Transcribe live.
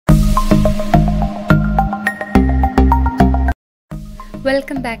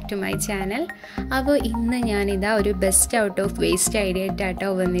Welcome back to my channel. അപ്പോൾ ഇന്ന് ഞാനിതാ ഒരു best out of waste idea ആയിട്ടാട്ടോ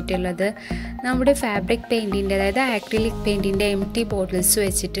വന്നിട്ടുള്ളത്. നമ്മുടെ ഫാബ്രിക് പെയിൻറ്റിൻ്റെ, അതായത് ആക്രിലിക് പെയിൻറ്റിൻ്റെ എംറ്റി ബോട്ടിൽസ്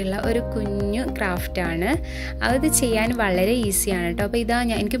വെച്ചിട്ടുള്ള ഒരു കുഞ്ഞു ക്രാഫ്റ്റാണ്. അത് ചെയ്യാൻ വളരെ ഈസിയാണ് കേട്ടോ. അപ്പോൾ ഇതാ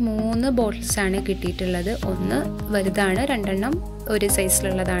എനിക്ക് 3 ബോട്ടിൽസാണ് കിട്ടിയിട്ടുള്ളത്. ഒന്ന് വലുതാണ്, 2 ഒരു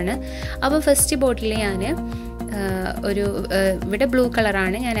സൈസിലുള്ളതാണ്. അപ്പോൾ ഫസ്റ്റ് ബോട്ടിൽ ഞാൻ ഇവിടെ ബ്ലൂ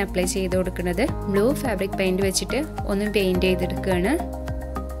കളറാണ് ഞാൻ അപ്ലൈ ചെയ്ത് കൊടുക്കുന്നത്. ബ്ലൂ ഫാബ്രിക് പെയിൻറ്റ് വെച്ചിട്ട് ഒന്ന് പെയിൻറ്റ് ചെയ്തെടുക്കുകയാണ്.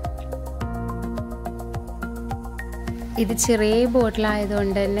 ഇത് ചെറിയ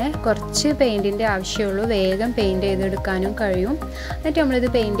ബോട്ടിലായതുകൊണ്ട് തന്നെ കുറച്ച് പെയിൻറ്റിൻ്റെ ആവശ്യമുള്ളൂ, വേഗം പെയിൻറ്റ് ചെയ്തെടുക്കാനും കഴിയും. എന്നിട്ട് നമ്മളിത്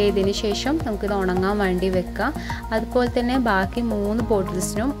പെയിൻറ്റ് ചെയ്തതിന് ശേഷം നമുക്കിത് ഉണങ്ങാൻ വേണ്ടി വെക്കാം. അതുപോലെ തന്നെ ബാക്കി 3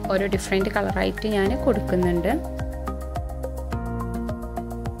 ബോട്ടിൽസിനും ഓരോ ഡിഫറെൻറ്റ് കളറായിട്ട് ഞാൻ കൊടുക്കുന്നുണ്ട്.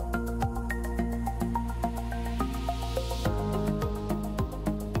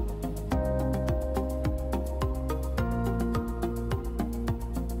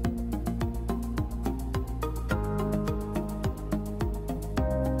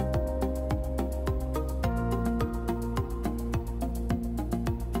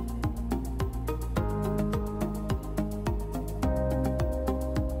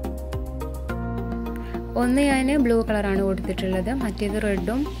 ഒന്ന് ഞാൻ ബ്ലൂ കളറാണ് കൊടുത്തിട്ടുള്ളത്, മറ്റേത്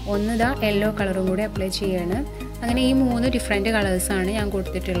റെഡും, ഒന്ന് ഇതാ യെല്ലോ കളറും കൂടി അപ്ലൈ ചെയ്യാണ്. അങ്ങനെ ഈ 3 ഡിഫറെൻറ്റ് കളേഴ്സാണ് ഞാൻ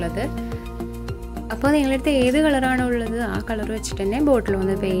കൊടുത്തിട്ടുള്ളത്. അപ്പോൾ നിങ്ങളുടെ അടുത്ത് ഏത് കളറാണോ ഉള്ളത് ആ കളർ വെച്ചിട്ട് തന്നെ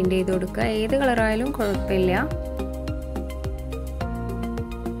ബോട്ടിലൊന്ന് പെയിൻറ്റ് ചെയ്ത് കൊടുക്കുക. ഏത് കളറായാലും കുഴപ്പമില്ല.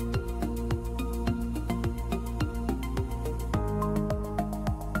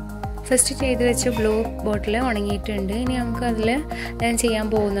 ഫസ്റ്റ് ചെയ്ത് വെച്ച ബ്ലൂ ബോട്ടിൽ ഉണങ്ങിയിട്ടുണ്ട്. ഇനി നമുക്ക് അതിൽ ഞാൻ ചെയ്യാൻ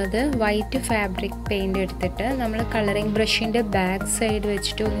പോകുന്നത് വൈറ്റ് ഫാബ്രിക് പെയിൻറ്റ് എടുത്തിട്ട് നമ്മൾ കളറിങ് ബ്രഷിൻ്റെ ബാക്ക് സൈഡ്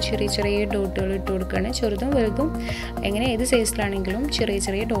വെച്ചിട്ട് ഒന്ന് ചെറിയ ചെറിയ ഡോട്ടുകൾ ഇട്ട് കൊടുക്കുകയാണ്. ചെറുതും വലുതും എങ്ങനെ ഏത് സൈസിലാണെങ്കിലും ചെറിയ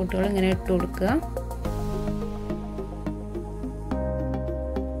ചെറിയ ഡോട്ടുകൾ ഇങ്ങനെ ഇട്ട് കൊടുക്കുക.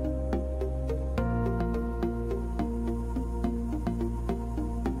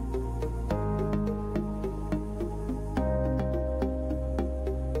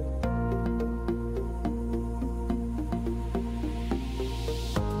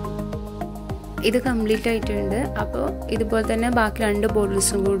 ഇത് കംപ്ലീറ്റ് ആയിട്ടുണ്ട്. അപ്പോൾ ഇതുപോലെ തന്നെ ബാക്കി 2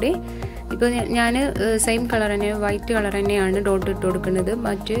 ബോട്ടിൽസും കൂടി ഇപ്പോൾ ഞാൻ സെയിം കളർ തന്നെ, വൈറ്റ് കളർ തന്നെയാണ് ഡോട്ട് ഇട്ട് കൊടുക്കുന്നത്.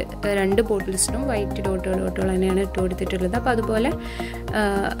 മറ്റ് 2 ബോട്ടിൽസിനും വൈറ്റ് ഡോട്ടുകൾ തന്നെയാണ് ഇട്ട് കൊടുത്തിട്ടുള്ളത്. അപ്പോൾ അതുപോലെ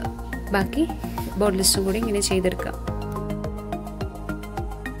ബാക്കി ബോട്ടിൽസും കൂടി ഇങ്ങനെ ചെയ്തെടുക്കാം.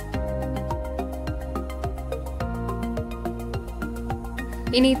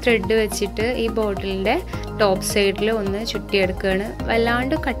 ഇനി ത്രെഡ് വെച്ചിട്ട് ഈ ബോട്ടിലിൻ്റെ ടോപ്പ് സൈഡിൽ ഒന്ന് ചുറ്റിയെടുക്കുകയാണ്.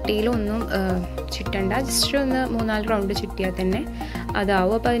 വല്ലാണ്ട് കട്ടിയിലൊന്നും ചുറ്റണ്ട, ജസ്റ്റ് ഒന്ന് 3-4 റൗണ്ട് ചുറ്റിയാൽ തന്നെ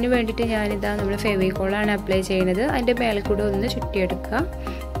അതാവും. അപ്പോൾ അതിന് വേണ്ടിയിട്ട് ഞാനിതാ നമ്മൾ ഫെവിക്കോളാണ് അപ്ലൈ ചെയ്യുന്നത്. അതിൻ്റെ മേലെ കൂടെ ഒന്ന് ചുറ്റിയെടുക്കുക.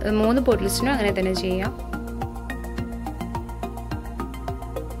 3 ബോട്ടിൽസിനും അങ്ങനെ തന്നെ ചെയ്യാം.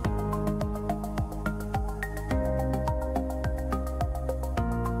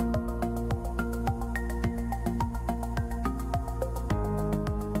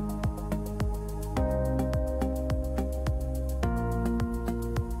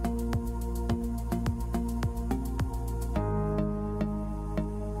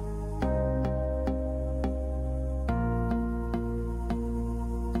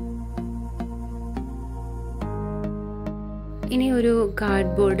 ഇനി ഒരു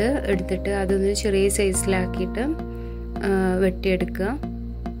കാർഡ്ബോർഡ് എടുത്തിട്ട് അതൊന്ന് ചെറിയ സൈസിലാക്കിയിട്ട് വെട്ടിയെടുക്കുക.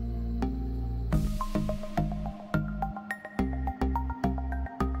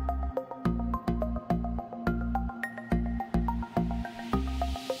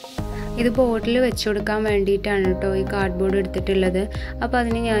 ഇത് ബോട്ടിൽ വെച്ച് കൊടുക്കാൻ വേണ്ടിയിട്ടാണ് കേട്ടോ ഈ കാർഡ്ബോർഡ് എടുത്തിട്ടുള്ളത്. അപ്പോൾ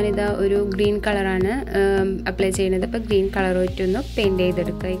അതിന് ഞാനിതാ ഒരു ഗ്രീൻ കളറാണ് അപ്ലൈ ചെയ്യുന്നത്. അപ്പോൾ ഗ്രീൻ കളർ വെച്ചൊന്ന് പെയിൻറ്റ്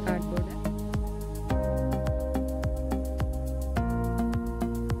ചെയ്തെടുക്കുക ഈ കാർഡ്ബോർഡ്.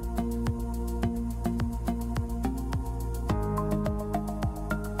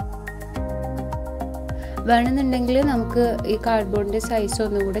 വേണമെന്നുണ്ടെങ്കിൽ നമുക്ക് ഈ കാർഡ്ബോർഡിൻ്റെ സൈസ്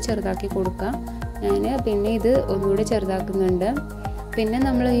ഒന്നുകൂടെ ചെറുതാക്കി കൊടുക്കാം. ഞാൻ പിന്നെ ഇത് ഒന്നുകൂടെ ചെറുതാക്കുന്നുണ്ട്. പിന്നെ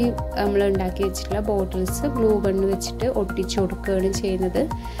നമ്മൾ ഉണ്ടാക്കി വെച്ചിട്ടുള്ള ബോട്ടിൽസ് ഗ്ലൂ ഗണ്ണ് വെച്ചിട്ട് ഒട്ടിച്ചു കൊടുക്കുകയാണ് ചെയ്യുന്നത്.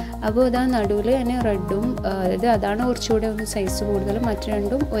 അപ്പോൾ ഇതാ നടുവിൽ ഞാൻ റെഡും, അതായത് അതാണ് കുറച്ചുകൂടെ ഒന്ന് സൈസ് കൂടുതൽ, മറ്റു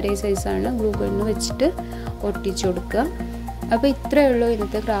 2ഉം ഒരേ സൈസാണ്. ഗ്ലൂ ഗണ്ണ് വെച്ചിട്ട് ഒട്ടിച്ചു കൊടുക്കുക. അപ്പോൾ ഇത്രയേ ഉള്ളൂ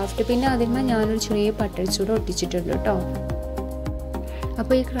ഇന്നത്തെ ക്രാഫ്റ്റ്. പിന്നെ അതിന്മേൽ ഞാനൊരു ചെറിയ ബട്ടൺസ് കൂടെ ഒട്ടിച്ചിട്ടുണ്ട് കേട്ടോ.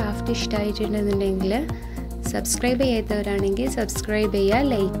 അപ്പോൾ ഈ ക്രാഫ്റ്റ് ഇഷ്ടമായിട്ടുണ്ടെന്നുണ്ടെങ്കിൽ സബ്സ്ക്രൈബ് ചെയ്യാത്തവരാണെങ്കിൽ സബ്സ്ക്രൈബ് ചെയ്യുക,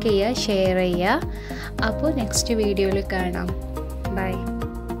 ലൈക്ക് ചെയ്യുക, ഷെയർ ചെയ്യുക. അപ്പോൾ നെക്സ്റ്റ് വീഡിയോയിൽ കാണാം. ബൈ.